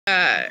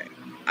Uh,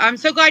 I'm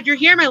so glad you're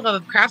here, my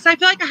love of crafts. I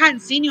feel like I hadn't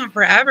seen you in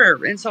forever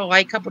until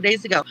like a couple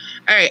days ago.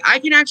 All right, I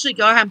can actually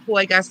go ahead and pull,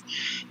 I guess,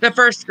 the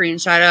first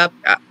screenshot up.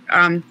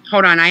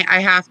 Hold on,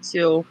 I have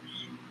to.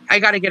 I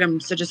got to get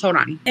them, so just hold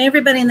on. Hey,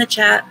 everybody in the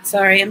chat.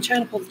 Sorry, I'm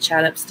trying to pull the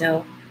chat up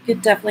still. You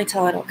could definitely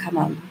tell I don't come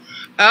on.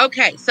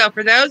 Okay, so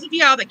for those of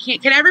y'all that can't,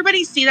 can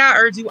everybody see that,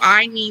 or do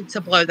I need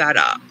to blow that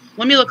up?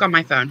 Let me look on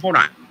my phone. Hold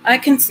on. I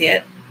can see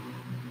it.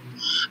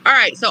 All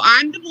right, so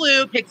I'm the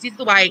blue, Pixie's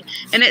the white,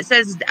 and it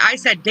says, I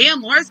said,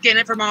 damn, Laura's getting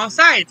it from all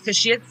sides, because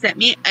she had sent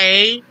me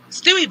a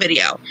Stewie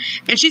video.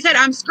 And she said,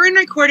 I'm screen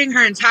recording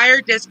her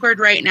entire Discord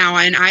right now,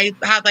 and I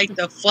had like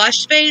the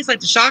flush face,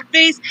 like the shock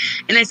face,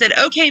 and I said,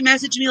 okay,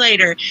 message me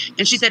later.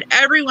 And she said,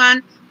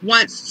 everyone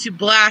wants to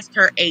blast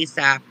her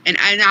ASAP. And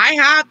I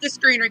have the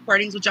screen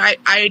recordings, which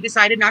I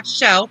decided not to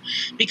show,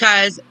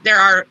 because there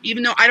are,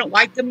 even though I don't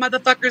like them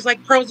motherfuckers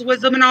like Pearls of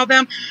Wisdom and all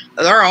them,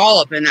 they're all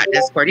up in that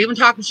Discord, even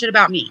talking shit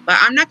about me. But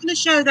I'm not going to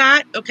show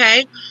that,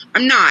 okay?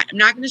 I'm not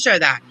going to show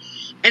that.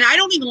 And I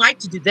don't even like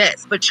to do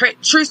this, but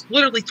Truth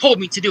literally told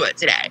me to do it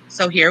today.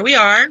 So here we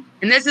are.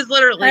 And this is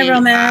literally,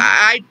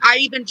 I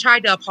even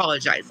tried to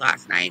apologize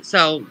last night.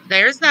 So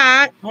there's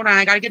that. Hold on,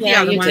 I got to get the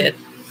other one. Did.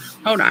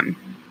 Hold on.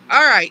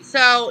 All right,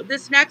 so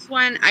this next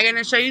one, I'm going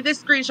to show you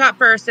this screenshot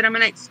first, and I'm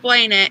going to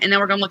explain it, and then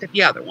we're going to look at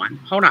the other one.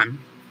 Hold on.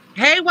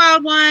 Hey,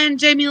 Wild One,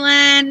 Jamie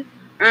Lynn.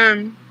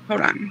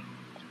 Hold on. All right,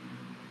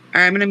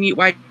 I'm going to mute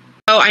white.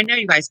 Oh, I know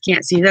you guys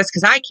can't see this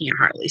because I can't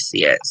hardly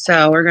see it.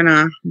 So we're going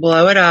to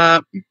blow it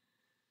up.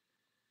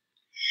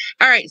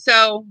 All right,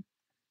 so,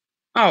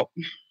 oh,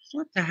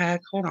 what the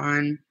heck? Hold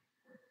on.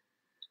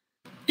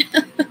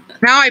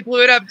 Now I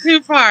blew it up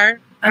too far.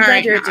 I'm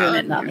glad you're doing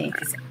it, not me.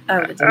 I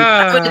would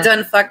have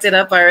done fucked it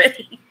up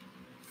already.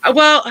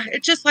 Well,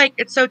 it's just like,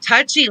 it's so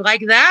touchy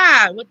like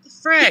that. What the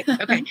frick?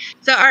 Okay.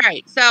 So, all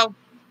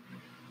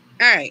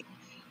right.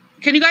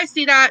 Can you guys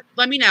see that?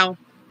 Let me know.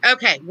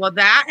 Okay. Well,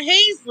 that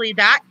Hasley,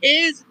 that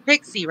is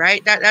Pixie,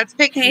 right? That's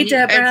Pixie. Hey,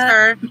 Deborah. It's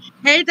her.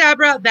 Hey,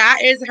 Deborah.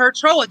 That is her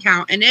troll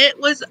account. And it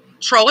was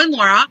trolling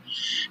Laura.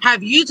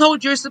 Have you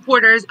told your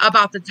supporters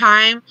about the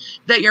time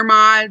that your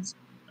mods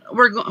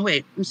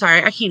wait, I'm sorry.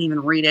 I can't even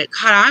read it.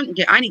 God,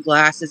 I need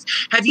glasses.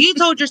 Have you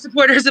told your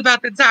supporters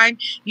about the time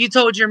you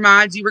told your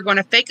mods you were going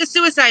to fake a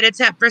suicide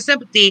attempt for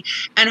sympathy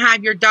and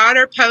have your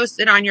daughter post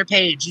it on your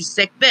page? You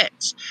sick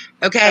bitch.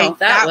 Okay. Oh,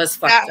 that was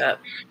fucked up.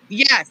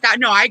 Yes.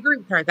 No, I agree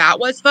with her. That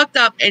was fucked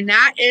up. And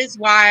that is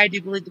why I do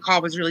believe the call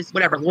was released.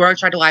 Whatever. Laura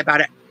tried to lie about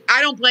it.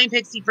 I don't blame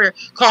Pixie for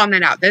calling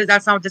that out.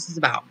 That's not what this is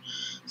about.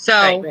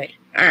 So, right.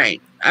 All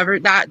right.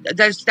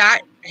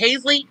 That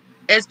Hasley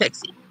is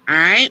Pixie. All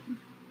right.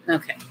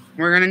 Okay.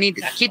 We're going to need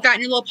to keep that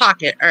in your little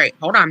pocket. All right,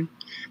 hold on.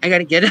 I got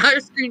to get another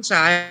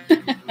screenshot.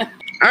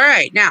 All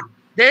right, now,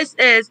 this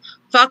is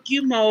fuck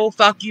you, Mo,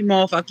 fuck you,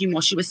 Mo, fuck you,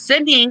 Mo. She was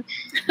sending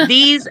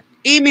these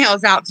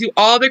emails out to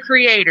all the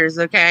creators,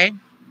 okay?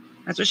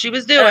 That's what she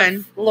was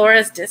doing.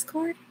 Laura's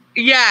Discord?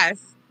 Yes.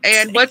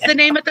 And what's the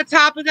name at the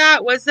top of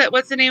that? What's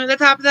the name at the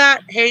top of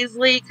that?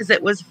 Hasley, because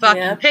it was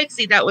fucking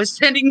Pixie that was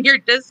sending your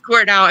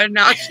Discord out, and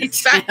now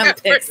she's back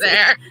over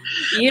there.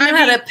 You know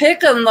how to pick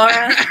them,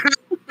 Laura.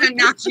 And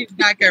now she's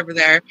back over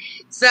there.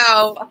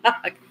 So,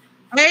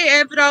 hey,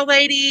 Infidel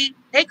Lady.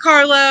 Hey,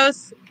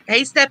 Carlos.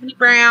 Hey, Stephanie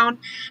Brown.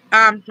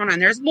 Hold on.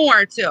 There's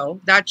more,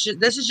 too.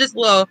 This is just a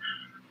little,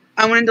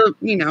 I wanted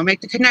to,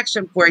 make the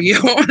connection for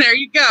you. There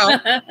you go.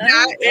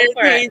 That is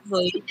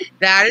Hasley.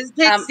 That is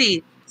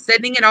Pixie.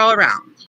 Sending it all around.